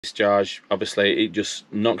discharge, obviously it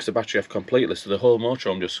just knocks the battery off completely, so the whole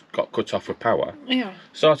motorhome just got cut off with power. Yeah.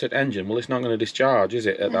 Started engine, well, it's not going to discharge, is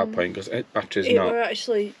it, at that point, because battery's it not. It were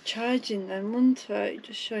actually charging then, wasn't it?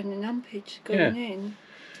 Just showing an ampage going in.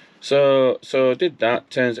 So did that,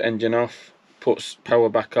 turns engine off, puts power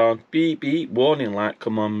back on, beep beep, warning light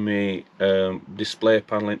come on me display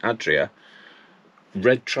panel in Adria.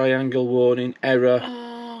 Red triangle warning, error.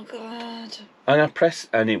 Oh God. And I pressed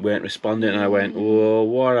and it weren't responding, and I went, whoa,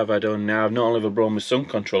 what have I done now? I've not only blown my sun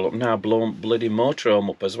control up, now I've blown bloody motorhome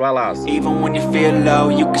up as well as. Even when you feel low,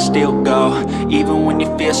 you can still go. Even when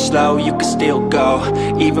you feel slow, you can still go.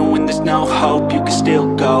 Even when there's no hope, you can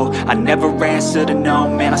still go. I never answer to no,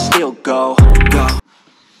 man, I still go.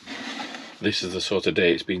 This is the sort of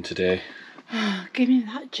day it's been today. Give me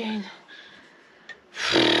that, Jane.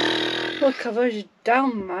 Look, I've already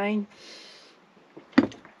down mine.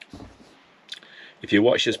 If you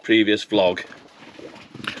watched this previous vlog,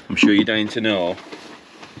 I'm sure you're dying to know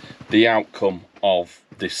the outcome of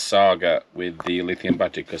this saga with the lithium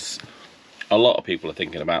battery, because a lot of people are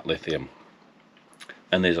thinking about lithium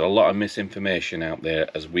and there's a lot of misinformation out there,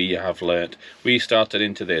 as we have learnt. We started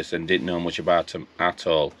into this and didn't know much about them at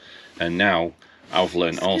all, and now I've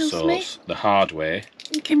learnt all sorts the hard way.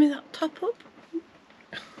 Give me that top up.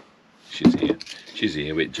 She's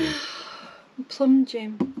here with Jim. Plum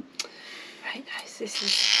Jim. Right, nice, this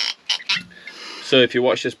is... So if you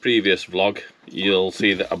watch this previous vlog, you'll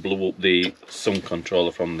see that I blew up the sun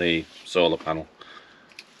controller from the solar panel.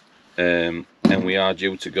 And we are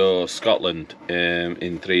due to go Scotland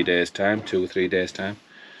in 3 days time, 2 or 3 days time,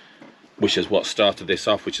 which is what started this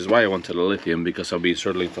off, which is why I wanted a lithium, because I've been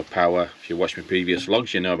struggling for power. If you watch my previous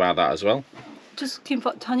vlogs, you know about that as well. Just looking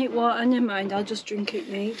for tonic water, never mind, I'll just drink it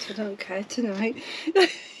neat, I don't care tonight.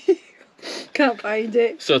 Can't find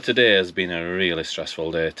it. So today has been a really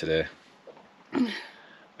stressful day today.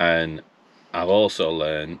 And I've also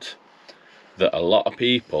learnt that a lot of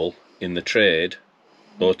people in the trade,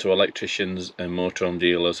 auto electricians and motorhome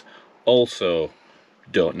dealers, also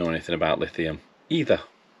don't know anything about lithium either.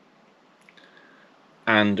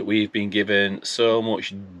 And we've been given so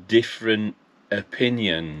much different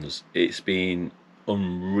opinions, it's been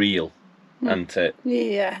unreal, hasn't it?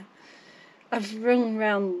 Yeah. I've rung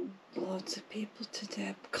around loads of people today.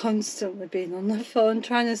 I've constantly been on the phone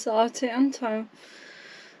trying to sort it, haven't I?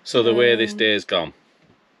 So the way this day's gone,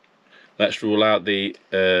 let's rule out the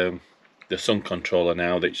sun controller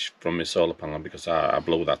now that's from my solar panel, because I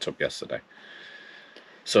blew that up yesterday.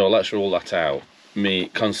 So let's rule that out. My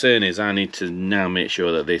concern is I need to now make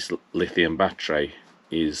sure that this lithium battery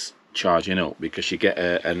is charging up, because you get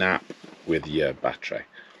an app with your battery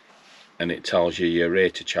and it tells you your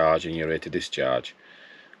rate of charge and your rate of discharge.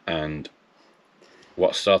 And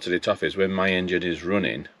what started it off is when my engine is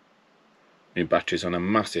running, my battery's on a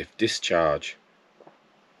massive discharge,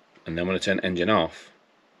 and then when I turn the engine off,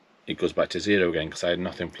 it goes back to zero again, because I had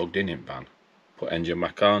nothing plugged in van. Put engine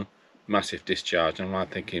back on, massive discharge, and I'm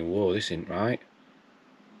like thinking, whoa, this isn't right.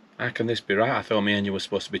 How can this be right? I thought my engine was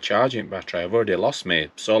supposed to be charging battery. I've already lost my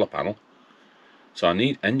solar panel, so I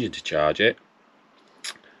need engine to charge it.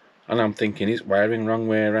 And I'm thinking it's wiring wrong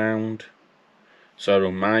way around. So I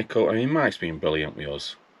rung Mike up. I mean, Mike's been brilliant with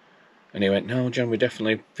us, and he went, no John, we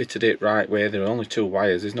definitely fitted it right way, there are only 2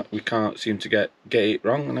 wires, there's not, we can't seem to get it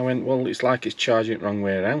wrong. And I went, well, it's like it's charging it wrong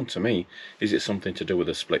way around to me. Is it something to do with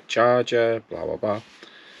a split charger, blah blah blah.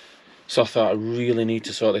 So I thought I really need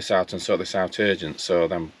to sort this out, and sort this out urgent. So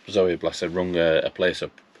then Zoe, bless her, rung a place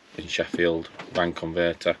up in Sheffield, van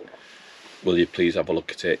converter. Will you please have a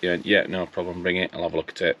look at it? He went, yeah, no problem, bring it, I'll have a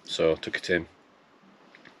look at it. So I took it in.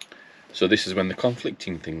 So this is when the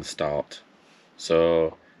conflicting things start.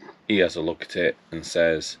 So he has a look at it and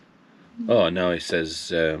says, oh no, he says,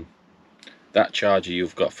 that charger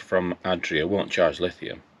you've got from Adria won't charge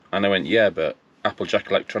lithium. And I went, yeah, but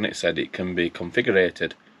Applejack Electronics said it can be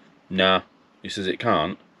configured. Nah, he says it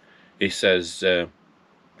can't. He says,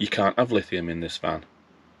 you can't have lithium in this van.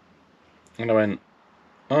 And I went,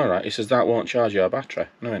 alright. He says, that won't charge your battery.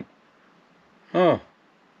 And I went, oh,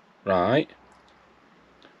 right.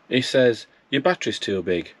 He says, your battery's too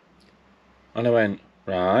big. And I went,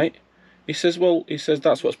 right. He says, well,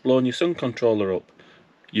 that's what's blowing your sun controller up.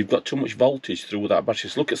 You've got too much voltage through that battery.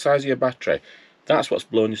 So look at the size of your battery. That's what's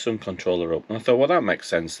blowing your sun controller up. And I thought, well, that makes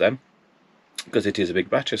sense then, because it is a big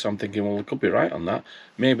battery. So I'm thinking, well, it could be right on that.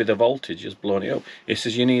 Maybe the voltage is blowing it up. He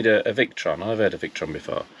says, you need a Victron. I've heard of Victron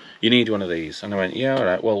before. You need one of these. And I went, yeah, all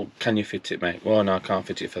right. Well, can you fit it, mate? Well, no, I can't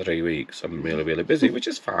fit it for 3 weeks. I'm really, really busy, which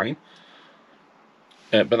is fine.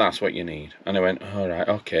 But that's what you need. And I went, all right,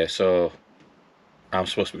 okay. So I'm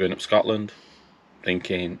supposed to be going up Scotland,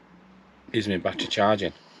 thinking, is my battery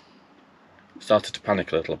charging? started to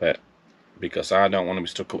panic a little bit because I don't want to be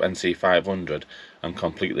stuck up NC500 and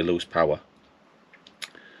completely lose power.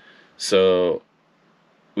 So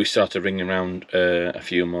we started ringing around a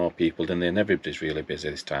few more people, didn't they? And everybody's really busy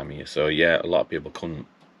this time of year. So yeah, a lot of people couldn't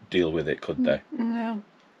deal with it, could they? No.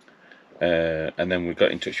 And then we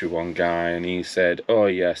got in touch with one guy, and he said, "Oh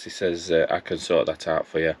yes," he says, "I can sort that out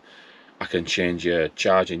for you. I can change your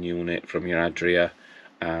charging unit from your Adria,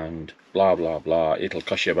 and blah blah blah. It'll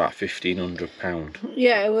cost you about £1,500."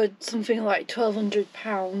 Yeah, it was something like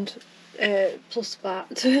 £1,200 plus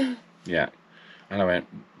VAT. Yeah, and I went,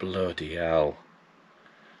 bloody hell.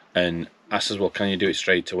 And I says, "Well, can you do it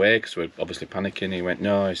straight away?" Because we're obviously panicking. He went,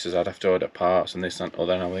 "No," he says, "I'd have to order parts and this and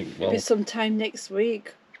other." And I think, well, Maybe sometime next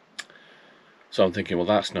week. so I'm thinking, well,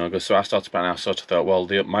 that's no good. So I started planning. I sort of thought, well,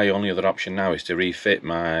 my only other option now is to refit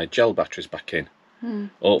my gel batteries back in.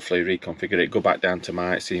 Hopefully reconfigure it, go back down to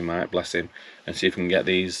Mike, see Mike, bless him, and see if we can get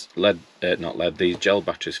these these gel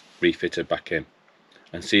batteries refitted back in,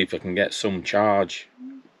 and see if I can get some charge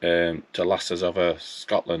to last us over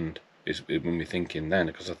Scotland. Is when we're thinking then,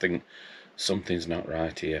 because I think something's not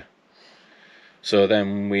right here. So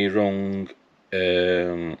then we rung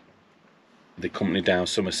the company down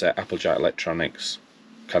Somerset, Applejack Electronics.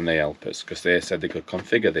 Can they help us? Because they said they could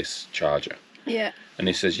configure this charger. Yeah. And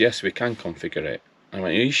he says, "Yes, we can configure it." I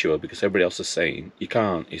went, "Are you sure?" Because everybody else is saying you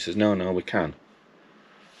can't. He says, no, we can.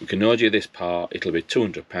 We can order you this part. It'll be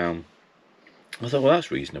 £200. I thought, well, that's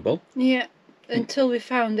reasonable. Yeah. Until we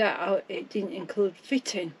found out it didn't include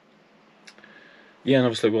fitting. Yeah, and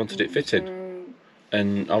obviously we wanted it fitted.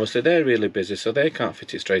 And obviously they're really busy, so they can't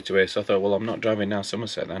fit it straight away. So I thought, well, I'm not driving down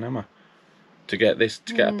Somerset then, am I? To get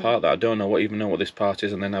a part that I don't even know what this part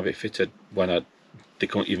is, and then have it fitted when they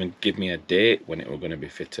couldn't even give me a date when it were going to be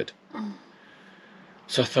fitted.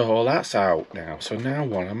 So I thought, well, that's out now. So now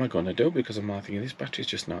what am I going to do? Because I'm thinking this battery's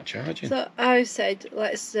just not charging. So I said,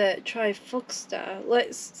 let's try Fogstar.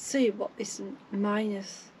 Let's see what this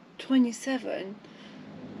minus 27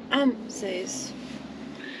 amps is.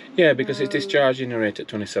 Yeah, because it's discharging a rate at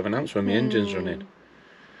 27 amps when my engine's running.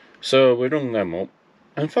 So we rung them up,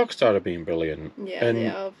 and Fogstar have been brilliant. Yeah, and they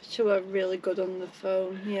are. She were really good on the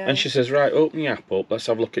phone. Yeah. And she says, "Right, open your app up. Let's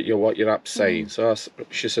have a look at what your app's saying." So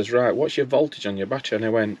she says, "Right, what's your voltage on your battery?" And I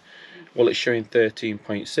went, "Well, it's showing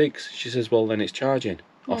 13.6. She says, "Well, then it's charging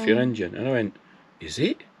off your engine." And I went, "Is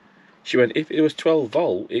it?" She went, "If it was 12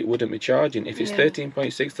 volt, it wouldn't be charging. If it's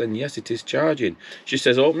 13.6, then yes, it is charging." She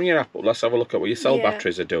says, "Open your app up. Let's have a look at what your cell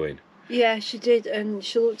batteries are doing." Yeah, she did, and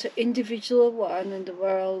she looked at individual one, and they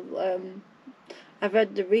were all. I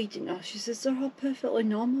read the reading now. She says they're all perfectly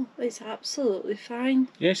normal. It's absolutely fine.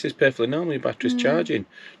 Yes, it's perfectly normal. Your battery's charging.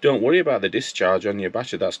 Don't worry about the discharge on your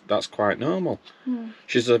battery. That's quite normal.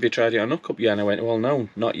 She says, "Have you tried it on hookup?" Yeah, and I went, "Well, no,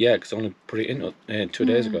 not yet, because I only put it in 2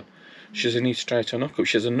 days ago." She says, "You need to try it on hookup."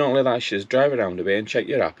 She says, "And not only that," she says, "drive around a bit and check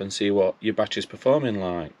your app and see what your battery's performing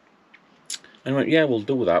like." And I went, "Yeah, we'll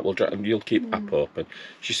do that. You'll keep app open."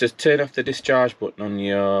 She says, "Turn off the discharge button on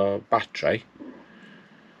your battery,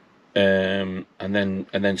 and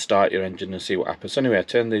then start your engine and see what happens." So anyway, I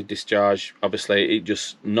turned the discharge. Obviously, it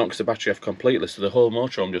just knocks the battery off completely, so the whole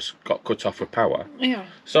motorhome just got cut off with power. Yeah.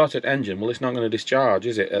 Started engine. Well, it's not going to discharge,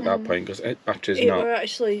 is it, at that point? Because battery's it not. It were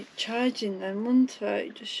actually charging then, wasn't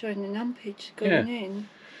it? Just showing an ampage going in.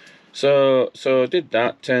 So I did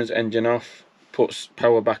that. Turns engine off. Puts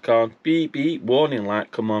power back on. Beep beep. Warning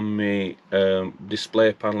light come on me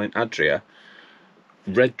display panel in Adria.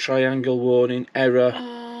 Red triangle warning. Error.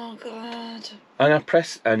 Oh God. And I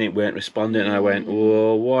pressed and it weren't responding, and I went,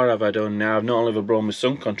 "Whoa, what have I done now? I've not only blown my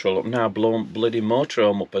sun control up, now I've blown bloody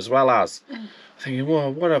motorhome up as well as." Thinking, "Whoa,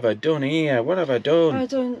 what have I done here? What have I done?" I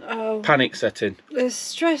don't know. Panic setting. The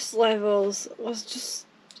stress levels was just,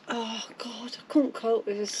 oh God, I couldn't cope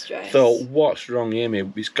with the stress. Thought, what's wrong here, mate?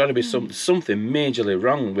 It's got to be something majorly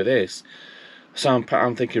wrong with this. So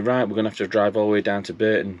I'm thinking, right, we're going to have to drive all the way down to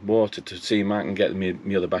Burton Water to see Mike and get my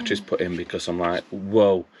other batteries put in, because I'm like,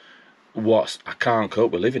 whoa, I can't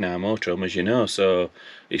cope with living our motorhome, as you know, so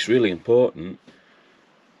it's really important.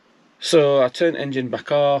 So I turned the engine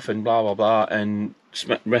back off and blah, blah, blah, and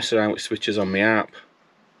messed around with switches on my app.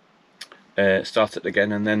 Started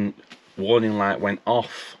again, and then warning light went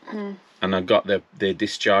off. And I got the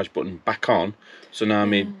discharge button back on, so now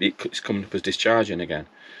it's coming up as discharging again.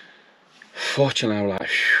 Fortunately, I was like,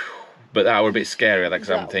 phew. But that were a bit scary, because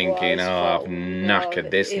I'm thinking, I've knackered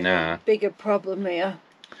this now. Bigger problem here.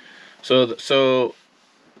 So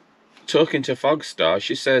talking to Fogstar,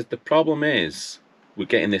 she says the problem is, we're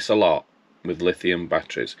getting this a lot with lithium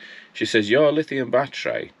batteries. She says your lithium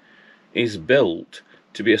battery is built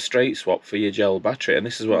to be a straight swap for your gel battery, and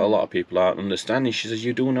this is what a lot of people aren't understanding. She says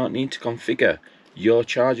you do not need to configure your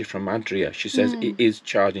charger from Adria. She says it is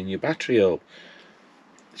charging your battery up.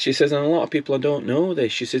 She says, and a lot of people don't know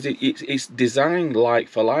this. She says it's designed like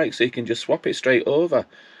for like, so you can just swap it straight over.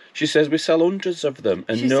 She says we sell hundreds of them,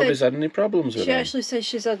 and nobody's had any problems with them. She actually says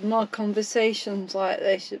she's had more conversations like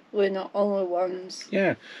this. We're not only ones.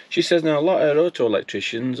 Yeah. She says now a lot of auto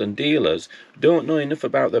electricians and dealers don't know enough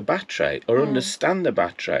about the battery or understand the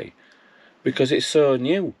battery because it's so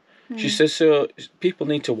new. She says, so people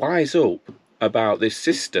need to wise up about this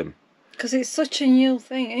system. Because it's such a new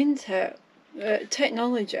thing, isn't it?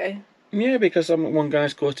 Technology. Yeah, because one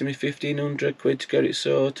guy's quoting me £1,500 to get it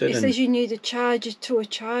sorted. He says you need a charger to a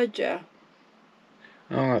charger.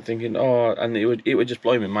 Oh, I'm thinking, and it would just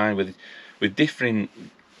blow my mind with different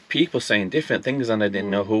people saying different things, and I didn't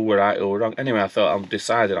know who were right or wrong. Anyway, I thought I'm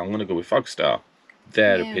decided I'm going to go with Fogstar,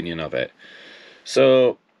 their opinion of it.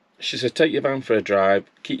 So she said, take your van for a drive,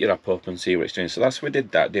 keep your app up and see what it's doing. So that's we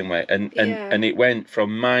did that, didn't we? And it went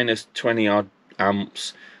from minus 20 odd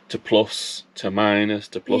amps to plus to minus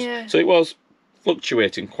to plus. Yeah. So it was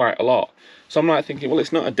fluctuating quite a lot. So I'm like thinking, well,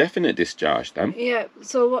 it's not a definite discharge then. Yeah,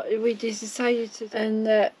 so what we decided to do,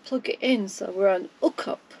 and plug it in, so we're on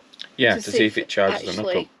hookup. Yeah, to see if it charges on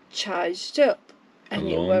hookup. Charged up. And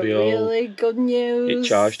it lo and were behold, really good news. It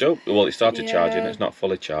charged up. Well, it started charging, Yeah. it's not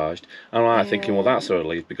fully charged. And I'm like thinking, well, that's a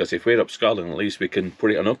relief, because if we're up Scotland, at least we can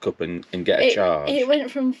put it on hookup and get a charge. It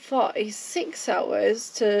went from 46 hours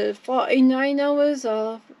to 49 hours,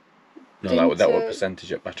 or... No, that was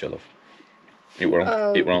percentage at Battery Love. It were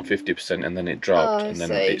on 50%, and then it dropped, and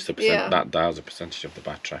then it's the percent that dials the percentage of the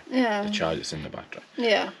battery. Yeah. The charge that's in the battery.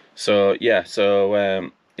 Yeah. So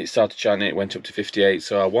it started charging. It went up to 58.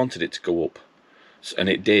 So I wanted it to go up, and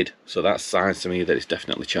it did. So that signs to me that it's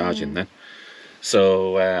definitely charging then.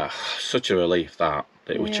 So such a relief that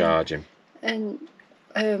it was charging. And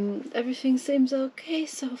everything seems okay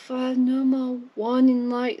so far. No more warning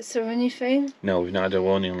lights or anything. No, we've not had a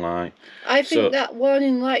warning light. I think that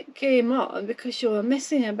warning light came on because you were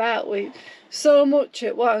messing about with so much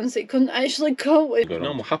at once it couldn't actually cope with.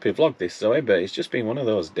 Normal happy vlog this though, but it's just been one of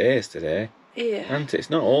those days today. Yeah. And it's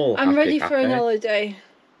not all I'm ready happy. for an holiday.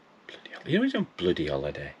 You're on bloody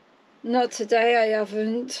holiday. Not today, I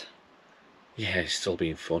haven't. Yeah, it's still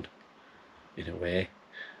been fun. In a way.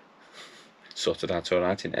 Sorted out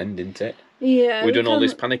alright in the end, didn't it? Yeah. We've done all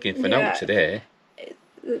this panicking for now today.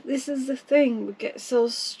 This is the thing, we get so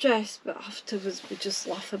stressed, but afterwards we just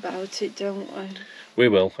laugh about it, don't we? We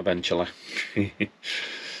will, eventually.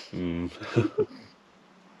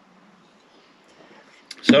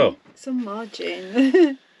 So, some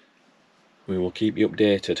margin. we will keep you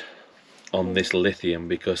updated on this lithium,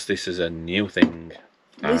 because this is a new thing.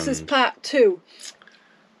 This is part 2.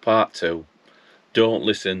 Part 2. Don't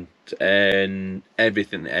listen to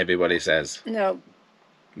everything that everybody says. No.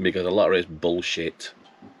 Because a lot of it is bullshit.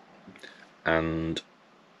 And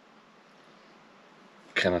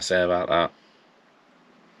can I say about that?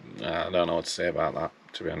 I don't know what to say about that,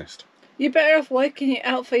 to be honest. You're better off working it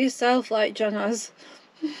out for yourself like John has.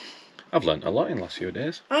 I've learnt a lot in the last few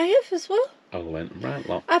days. I have as well. I've learnt a right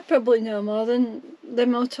lot. I probably know more than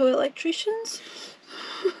them auto electricians.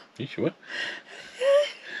 You sure?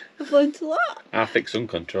 I've learnt a lot. I fixed sun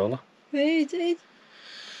controller. Yeah, you did.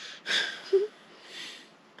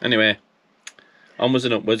 Anyway, onwards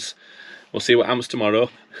and upwards. We'll see what happens tomorrow.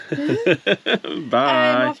 Bye.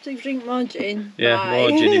 I have to drink more gin. Yeah, Bye. more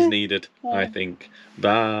gin is needed, I think.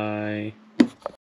 Bye.